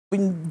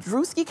When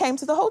Drewski came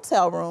to the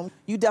hotel room,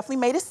 you definitely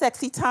made a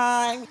sexy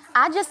time.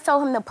 I just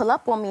told him to pull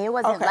up on me. It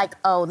wasn't like,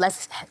 oh,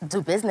 let's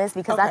do business,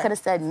 because I could have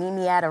said, meet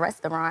me at a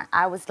restaurant.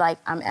 I was like,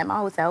 I'm at my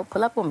hotel,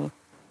 pull up on me.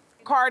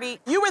 Cardi,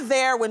 you were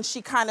there when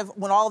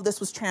when all of this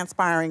was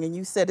transpiring, and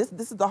you said,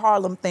 this is the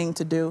Harlem thing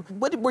to do.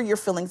 What were your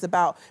feelings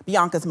about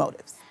Bianca's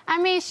motives? I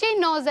mean, she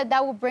knows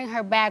that will bring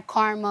her bad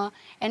karma,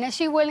 and if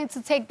she's willing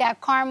to take that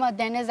karma,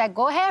 then it's like,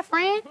 go ahead,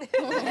 friend.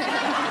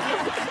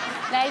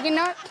 Like, you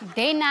know,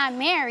 they not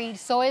married,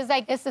 so it's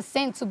like, it's a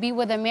sin to be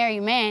with a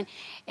married man.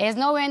 There's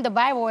nowhere in the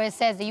Bible where it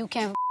says that you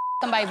can't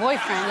somebody's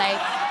boyfriend,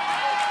 like.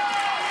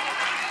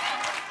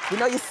 You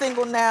know you're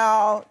single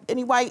now.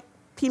 Any white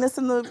penis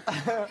in the...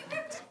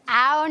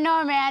 I don't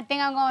know, man. I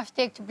think I'm gonna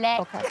stick to black.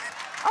 Okay.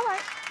 All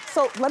right.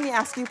 So let me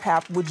ask you,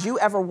 Pap, would you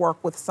ever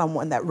work with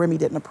someone that Remy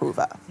didn't approve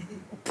of?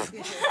 No.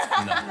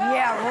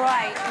 Yeah,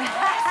 right.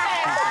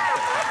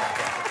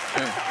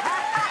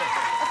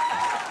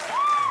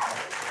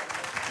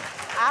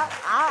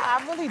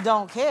 I really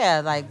don't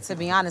care, like, to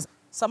be honest.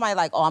 Somebody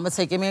like, oh, I'm gonna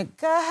take him in.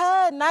 Go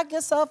ahead, knock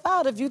yourself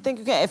out if you think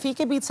you can. If he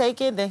can be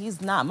taken, then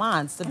he's not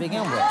mine to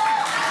begin with.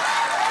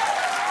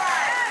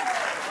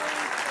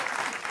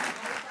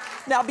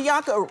 Now,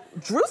 Bianca,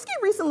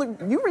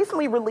 you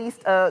recently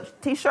released a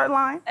T-shirt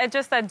line? It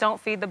just said, don't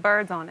feed the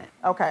birds on it.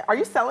 Okay. Are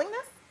you selling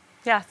this?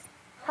 Yes.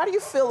 How do you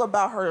feel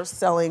about her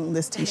selling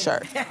this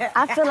T-shirt?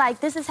 I feel like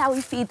this is how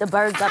we feed the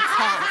birds uptown.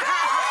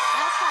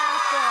 That's how I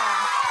feel.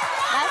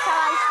 That's how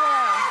I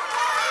feel.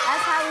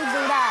 That's how we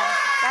do that.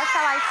 That's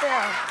how I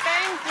feel.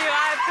 Thank you.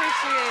 I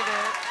appreciate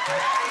it.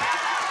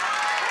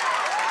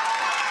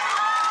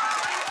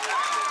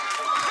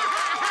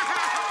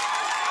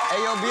 Hey,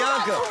 yo,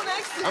 Bianca,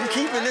 I'm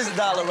keeping this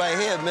dollar right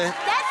here, man.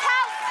 That's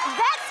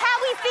how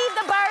we feed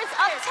the birds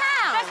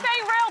uptown. This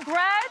ain't real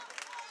bread.